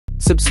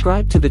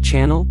Subscribe to the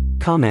channel,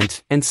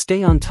 comment, and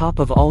stay on top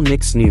of all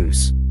Knicks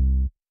news.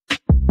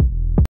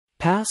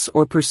 Pass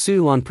or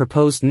pursue on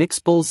proposed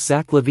Knicks-Bulls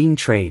Zach LaVine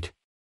trade.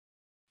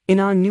 In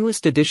our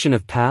newest edition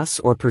of Pass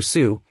or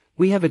Pursue,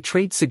 we have a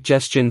trade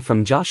suggestion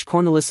from Josh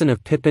Cornelissen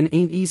of Pippen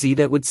Ain't Easy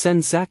that would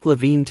send Zach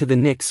LaVine to the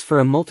Knicks for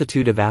a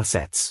multitude of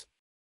assets.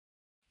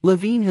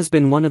 LaVine has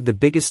been one of the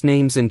biggest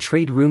names in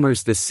trade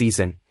rumors this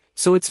season,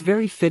 so it's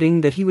very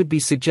fitting that he would be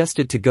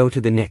suggested to go to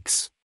the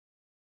Knicks.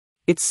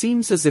 It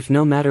seems as if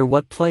no matter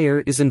what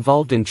player is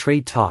involved in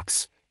trade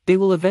talks, they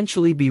will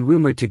eventually be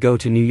rumored to go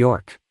to New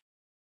York.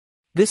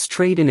 This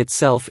trade in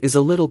itself is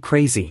a little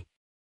crazy.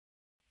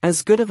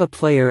 As good of a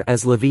player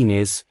as LaVine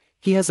is,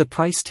 he has a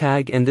price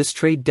tag, and this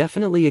trade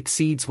definitely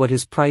exceeds what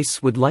his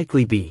price would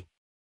likely be.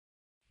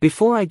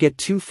 Before I get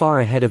too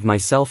far ahead of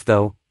myself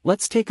though,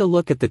 let's take a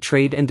look at the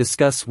trade and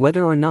discuss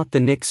whether or not the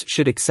Knicks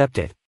should accept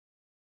it.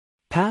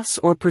 Pass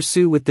or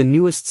pursue with the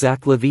newest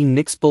Zach LaVine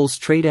Knicks-Bulls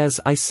trade. As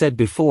I said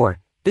before,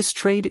 this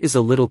trade is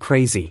a little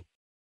crazy.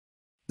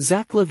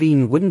 Zach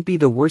LaVine wouldn't be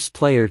the worst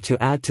player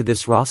to add to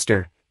this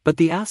roster, but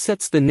the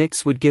assets the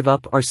Knicks would give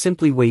up are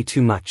simply way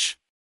too much.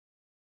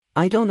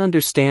 I don't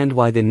understand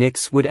why the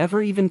Knicks would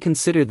ever even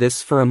consider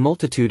this for a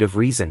multitude of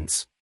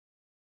reasons.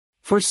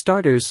 For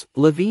starters,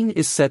 LaVine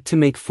is set to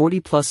make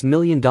 $40+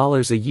 million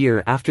a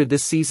year after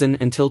this season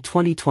until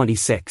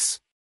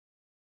 2026.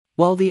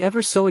 While the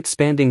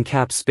ever-so-expanding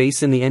cap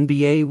space in the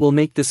NBA will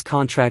make this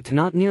contract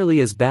not nearly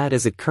as bad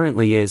as it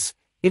currently is,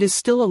 it is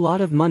still a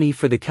lot of money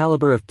for the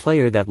caliber of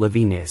player that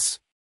LaVine is.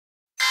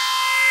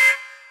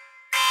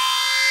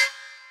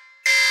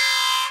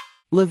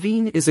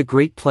 LaVine is a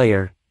great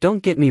player,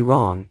 don't get me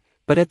wrong,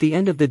 but at the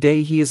end of the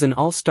day he is an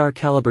all-star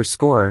caliber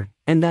scorer,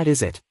 and that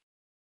is it.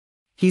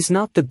 He's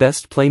not the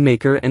best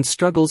playmaker and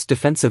struggles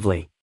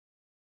defensively.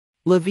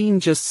 LaVine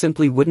just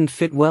simply wouldn't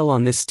fit well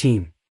on this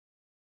team.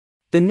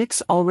 The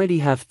Knicks already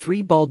have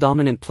three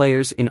ball-dominant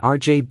players in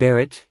R.J.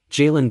 Barrett,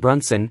 Jalen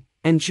Brunson,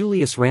 and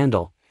Julius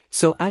Randle,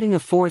 so adding a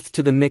fourth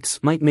to the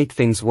mix might make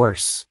things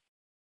worse.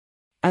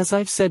 As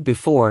I've said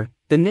before,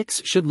 the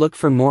Knicks should look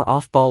for more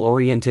off-ball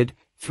oriented,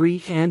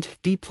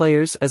 3-and-D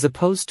players as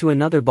opposed to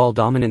another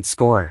ball-dominant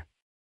scorer.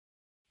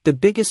 The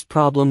biggest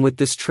problem with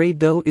this trade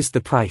though is the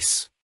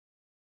price.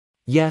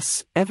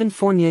 Yes, Evan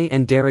Fournier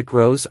and Derrick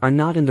Rose are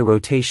not in the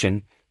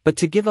rotation, but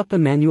to give up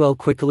Immanuel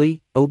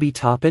Quickley, Obi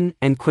Toppin,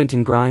 and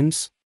Quentin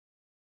Grimes?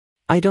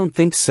 I don't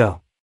think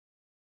so.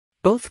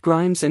 Both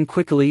Grimes and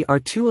Quickley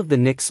are two of the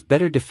Knicks'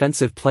 better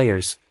defensive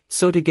players,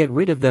 so to get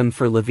rid of them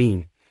for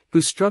LaVine,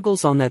 who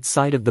struggles on that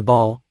side of the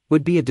ball,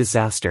 would be a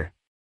disaster.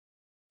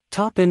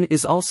 Toppin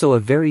is also a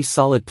very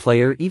solid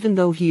player even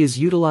though he is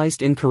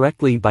utilized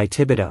incorrectly by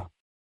Thibodeau.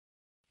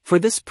 For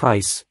this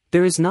price,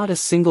 there is not a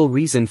single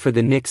reason for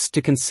the Knicks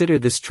to consider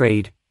this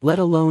trade, let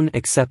alone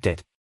accept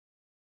it.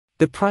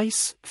 The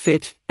price,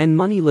 fit, and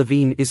money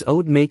LaVine is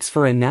owed makes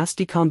for a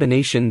nasty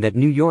combination that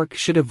New York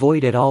should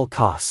avoid at all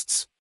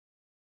costs.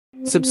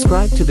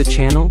 Subscribe to the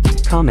channel,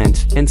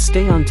 comment, and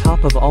stay on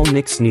top of all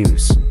Knicks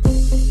news.